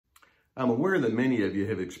I'm aware that many of you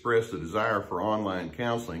have expressed a desire for online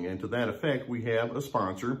counseling, and to that effect, we have a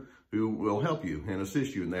sponsor who will help you and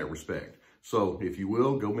assist you in that respect. So if you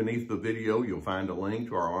will, go beneath the video, you'll find a link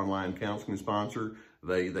to our online counseling sponsor.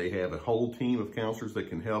 They have a whole team of counselors that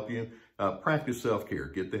can help you. Practice self-care.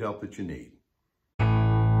 Get the help that you need.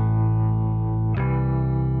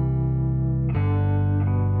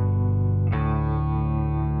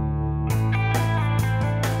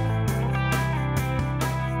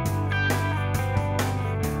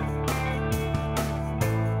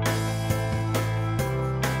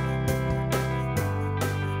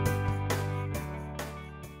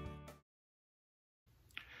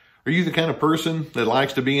 Are you the kind of person that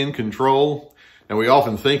likes to be in control? Now, we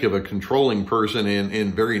often think of a controlling person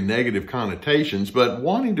in very negative connotations, but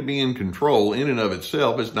wanting to be in control in and of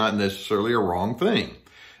itself is not necessarily a wrong thing.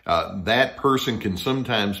 That person can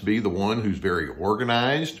sometimes be the one who's very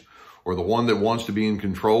organized, or the one that wants to be in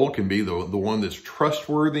control can be the one that's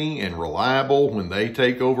trustworthy and reliable when they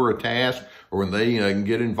take over a task, or when they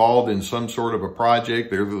get involved in some sort of a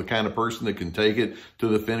project. They're the kind of person that can take it to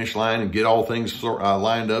the finish line and get all things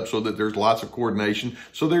lined up so that there's lots of coordination.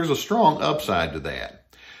 So there's a strong upside to that.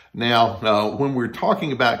 Now, when we're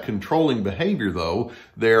talking about controlling behavior, though,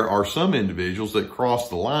 there are some individuals that cross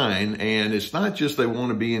the line, and it's not just they want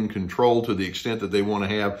to be in control to the extent that they want to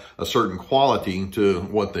have a certain quality to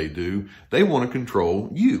what they do. They want to control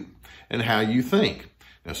you and how you think.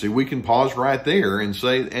 Now, see, we can pause right there and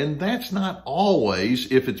say, and that's not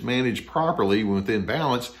always, if it's managed properly within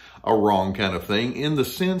balance, a wrong kind of thing, in the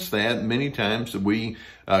sense that many times we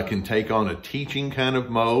can take on a teaching kind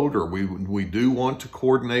of mode, or we do want to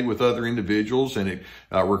coordinate with other individuals, and it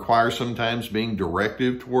requires sometimes being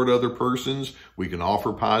directive toward other persons. We can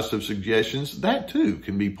offer positive suggestions. That too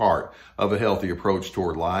can be part of a healthy approach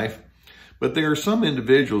toward life. But there are some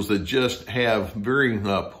individuals that just have very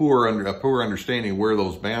poor understanding where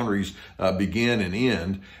those boundaries begin and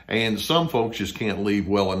end. And some folks just can't leave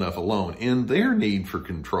well enough alone. In their need for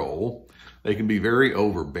control, they can be very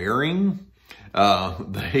overbearing.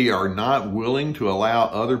 They are not willing to allow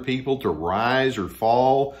other people to rise or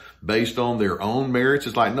fall based on their own merits.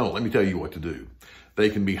 It's like, no, let me tell you what to do. They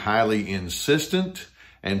can be highly insistent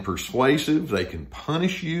and persuasive. They can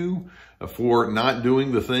punish you for not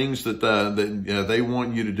doing the things that they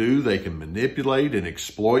want you to do. They can manipulate and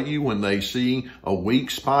exploit you when they see a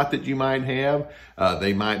weak spot that you might have.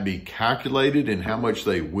 They might be calculated in how much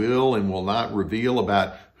they will and will not reveal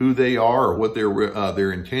about who they are or what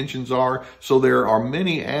their intentions are. So there are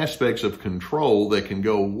many aspects of control that can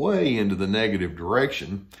go way into the negative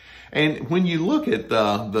direction. And when you look at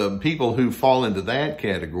the people who fall into that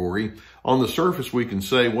category, on the surface, we can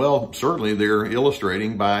say, well, certainly they're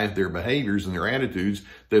illustrating by their behaviors and their attitudes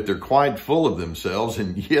that they're quite full of themselves.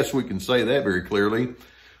 And yes, we can say that very clearly.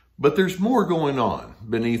 But there's more going on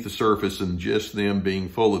beneath the surface than just them being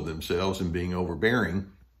full of themselves and being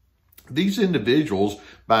overbearing. These individuals,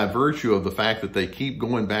 by virtue of the fact that they keep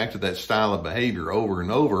going back to that style of behavior over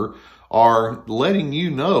and over, are letting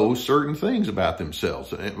you know certain things about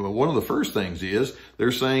themselves. And one of the first things is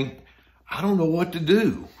they're saying, I don't know what to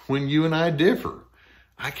do when you and I differ.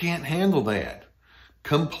 I can't handle that.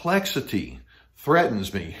 Complexity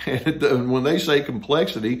threatens me. And when they say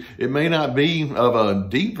complexity, it may not be of a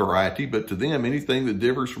deep variety, but to them, anything that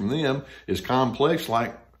differs from them is complex,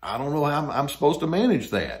 like, I don't know how I'm supposed to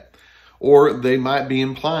manage that. Or they might be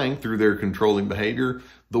implying through their controlling behavior,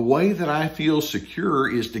 the way that I feel secure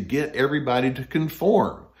is to get everybody to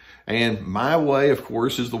conform. And my way, of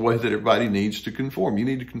course, is the way that everybody needs to conform. You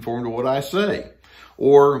need to conform to what I say.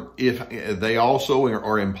 Or if they also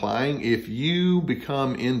are implying, if you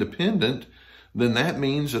become independent, then that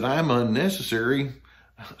means that I'm unnecessary.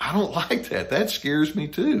 I don't like that. That scares me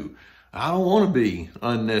too. I don't want to be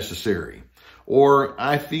unnecessary. Or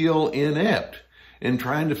I feel inept in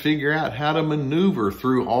trying to figure out how to maneuver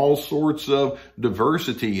through all sorts of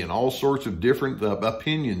diversity and all sorts of different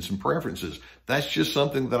opinions and preferences. That's just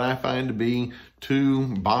something that I find to be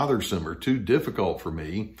too bothersome or too difficult for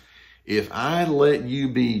me. If I let you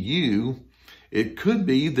be you, it could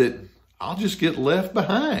be that I'll just get left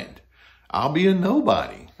behind. I'll be a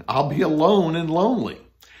nobody. I'll be alone and lonely.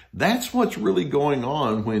 That's what's really going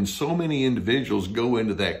on when so many individuals go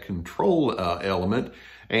into that control element.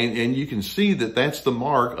 And you can see that that's the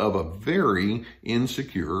mark of a very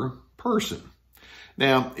insecure person.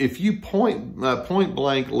 Now, if you point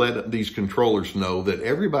blank let these controllers know that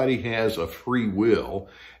everybody has a free will,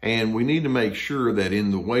 and we need to make sure that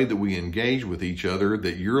in the way that we engage with each other,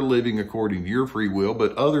 that you're living according to your free will,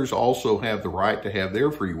 but others also have the right to have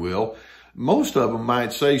their free will. Most of them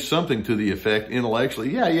might say something to the effect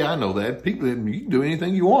intellectually, yeah, I know that. People, you can do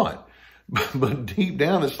anything you want. But deep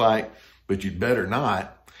down, it's like, but you'd better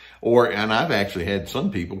not. And I've actually had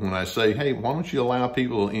some people, when I say, hey, why don't you allow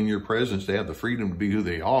people in your presence to have the freedom to be who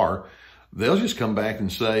they are? They'll just come back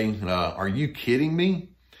and say, are you kidding me?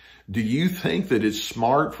 Do you think that it's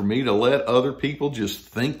smart for me to let other people just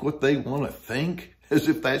think what they want to think? As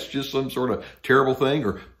if that's just some sort of terrible thing,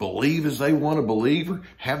 or believe as they want to believe, or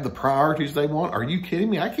have the priorities they want. Are you kidding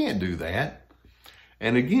me? I can't do that.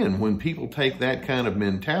 And again, when people take that kind of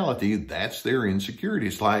mentality, that's their insecurity.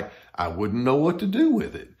 It's like, I wouldn't know what to do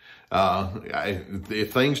with it.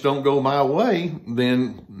 If things don't go my way,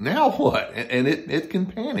 then now what? And it can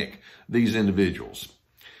panic these individuals.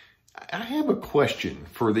 I have a question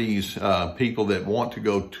for these people that want to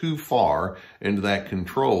go too far into that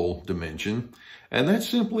control dimension, and that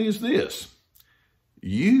simply is this.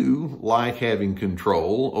 You like having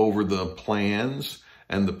control over the plans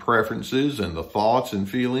and the preferences and the thoughts and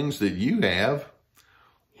feelings that you have.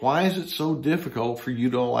 Why is it so difficult for you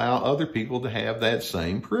to allow other people to have that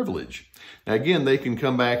same privilege? Now, again, they can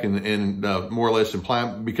come back and more or less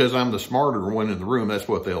imply, because I'm the smarter one in the room, that's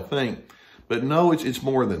what they'll think. But no, it's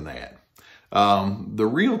more than that. The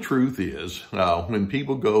real truth is, when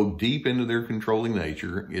people go deep into their controlling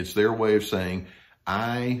nature, it's their way of saying,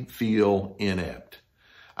 I feel inept.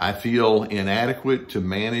 I feel inadequate to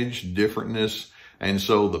manage differentness. And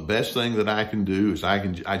so the best thing that I can do is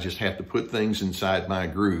I just have to put things inside my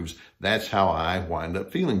grooves. That's how I wind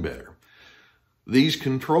up feeling better. These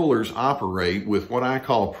controllers operate with what I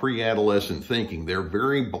call pre-adolescent thinking. They're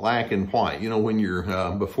very black and white. You know, when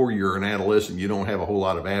you're, before you're an adolescent, you don't have a whole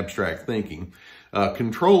lot of abstract thinking.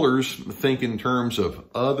 Controllers think in terms of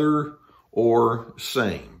other or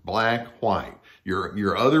same, black, white.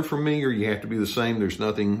 You're other from me, or you have to be the same. There's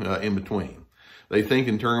nothing in between. They think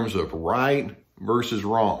in terms of right versus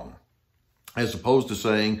wrong, as opposed to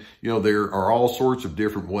saying, you know, there are all sorts of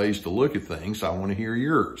different ways to look at things. I want to hear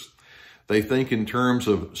yours. They think in terms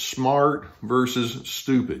of smart versus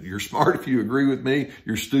stupid. You're smart if you agree with me.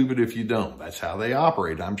 You're stupid if you don't. That's how they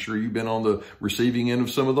operate. I'm sure you've been on the receiving end of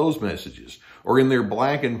some of those messages. Or in their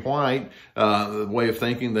black and white way of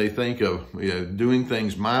thinking, they think of doing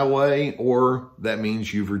things my way, or that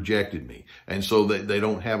means you've rejected me. And so they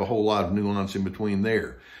don't have a whole lot of nuance in between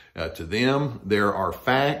there. To them, there are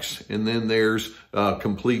facts, and then there's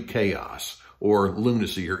complete chaos or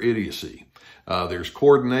lunacy or idiocy. There's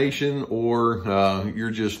coordination, or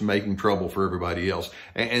you're just making trouble for everybody else.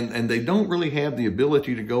 And they don't really have the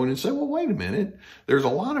ability to go in and say, well, wait a minute, there's a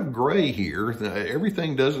lot of gray here.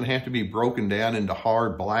 Everything doesn't have to be broken down into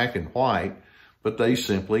hard black and white, but they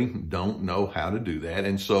simply don't know how to do that.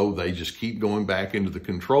 And so they just keep going back into the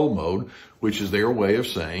control mode, which is their way of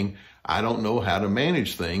saying, I don't know how to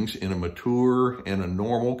manage things in a mature and a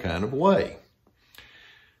normal kind of way.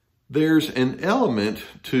 There's an element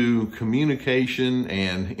to communication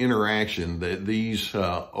and interaction that these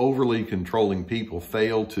overly controlling people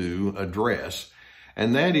fail to address.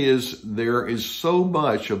 And that is, there is so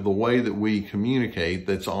much of the way that we communicate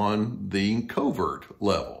that's on the covert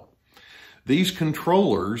level. These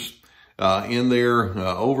controllers, in their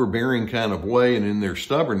overbearing kind of way and in their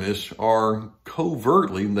stubbornness, are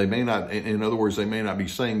covertly, they may not, in other words, they may not be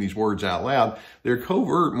saying these words out loud, they're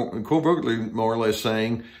covertly more or less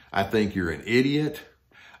saying, I think you're an idiot,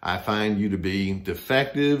 I find you to be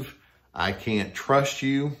defective, I can't trust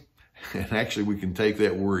you. And actually, we can take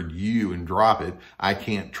that word you and drop it. I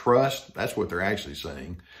can't trust. That's what they're actually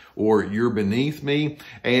saying. Or you're beneath me.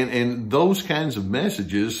 And those kinds of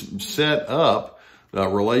messages set up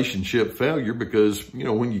relationship failure, because, you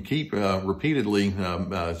know, when you keep repeatedly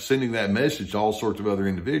sending that message to all sorts of other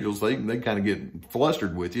individuals, they kind of get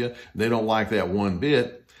flustered with you. They don't like that one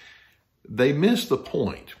bit. They miss the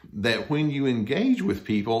point that when you engage with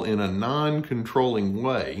people in a non-controlling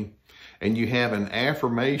way, and you have an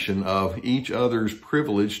affirmation of each other's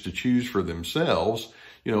privilege to choose for themselves,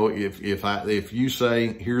 you know, if you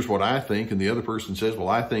say, here's what I think, and the other person says, well,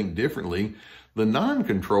 I think differently, the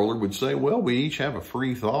non-controller would say, well, we each have a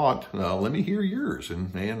free thought. Let me hear yours,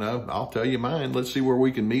 and I'll tell you mine. Let's see where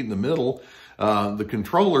we can meet in the middle. The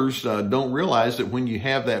controllers don't realize that when you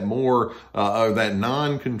have that more, that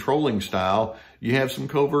non-controlling style, you have some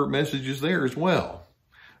covert messages there as well.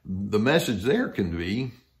 The message there can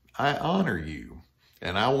be, I honor you,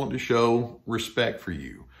 and I want to show respect for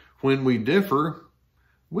you. When we differ,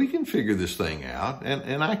 we can figure this thing out,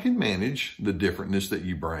 and I can manage the differentness that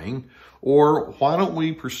you bring. Or why don't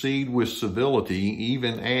we proceed with civility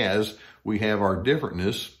even as we have our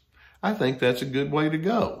differentness? I think that's a good way to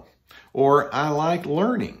go. Or I like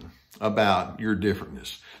learning. about your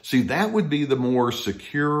differentness. See, that would be the more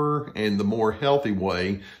secure and the more healthy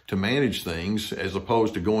way to manage things, as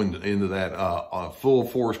opposed to going into that full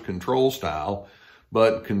force control style.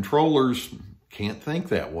 But controllers can't think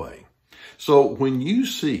that way. So when you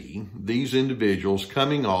see these individuals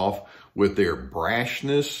coming off with their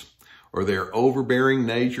brashness or their overbearing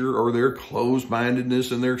nature or their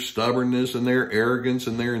closed-mindedness and their stubbornness and their arrogance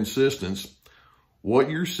and their insistence, what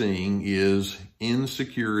you're seeing is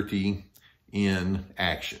insecurity in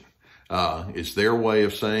action. It's their way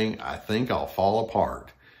of saying, I think I'll fall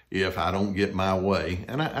apart if I don't get my way.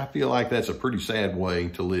 And I feel like that's a pretty sad way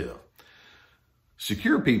to live.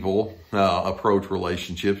 Secure people approach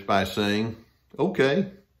relationships by saying,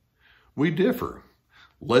 okay, we differ.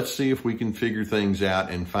 Let's see if we can figure things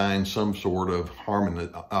out and find some sort of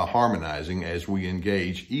harmonizing as we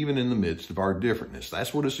engage, even in the midst of our differentness.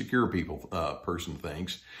 That's what a secure person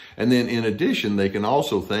thinks. And then in addition, they can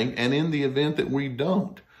also think, and in the event that we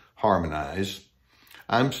don't harmonize,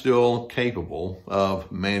 I'm still capable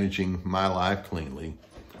of managing my life cleanly.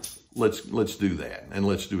 Let's do that, and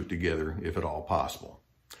let's do it together if at all possible.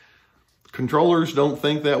 Controllers don't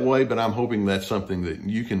think that way, but I'm hoping that's something that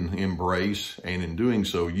you can embrace, and in doing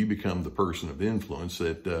so, you become the person of influence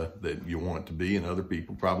that you want to be, and other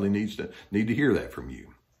people probably need to hear that from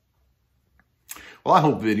you. Well, I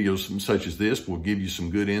hope videos such as this will give you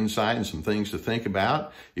some good insight and some things to think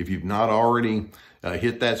about. If you've not already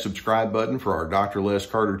hit that subscribe button for our Dr. Les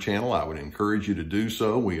Carter channel, I would encourage you to do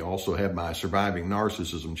so. We also have my Surviving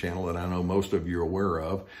Narcissism channel that I know most of you are aware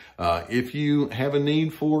of. If you have a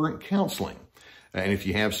need for counseling, and if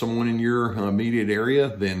you have someone in your immediate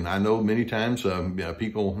area, then I know many times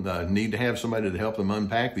people need to have somebody to help them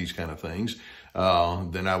unpack these kind of things.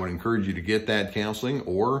 Then I would encourage you to get that counseling,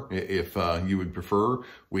 or if you would prefer,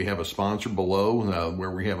 we have a sponsor below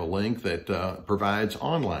where we have a link that provides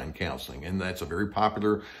online counseling, and that's a very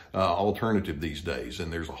popular alternative these days.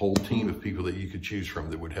 And there's a whole team of people that you could choose from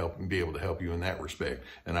that would be able to help you in that respect.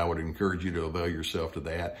 And I would encourage you to avail yourself to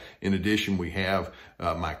that. In addition, we have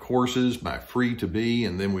my courses, my Free to Be,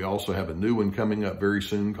 and then we also have a new one coming up very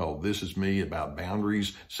soon called This Is Me, about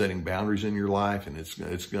boundaries, setting boundaries in your life, and it's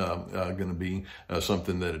going to be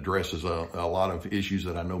something that addresses a lot of issues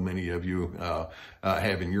that I know many of you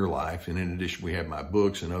have in your life. And in addition, we have my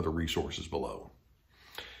books and other resources below.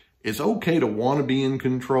 It's okay to want to be in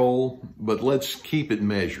control, but let's keep it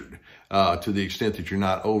measured to the extent that you're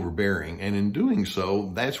not overbearing. And in doing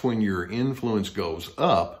so, that's when your influence goes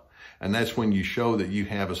up, and that's when you show that you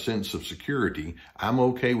have a sense of security. I'm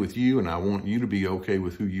okay with you, and I want you to be okay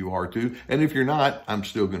with who you are too. And if you're not, I'm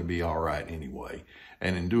still going to be all right anyway.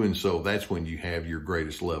 And in doing so, that's when you have your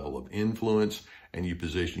greatest level of influence, and you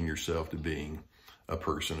position yourself to being a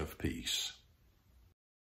person of peace.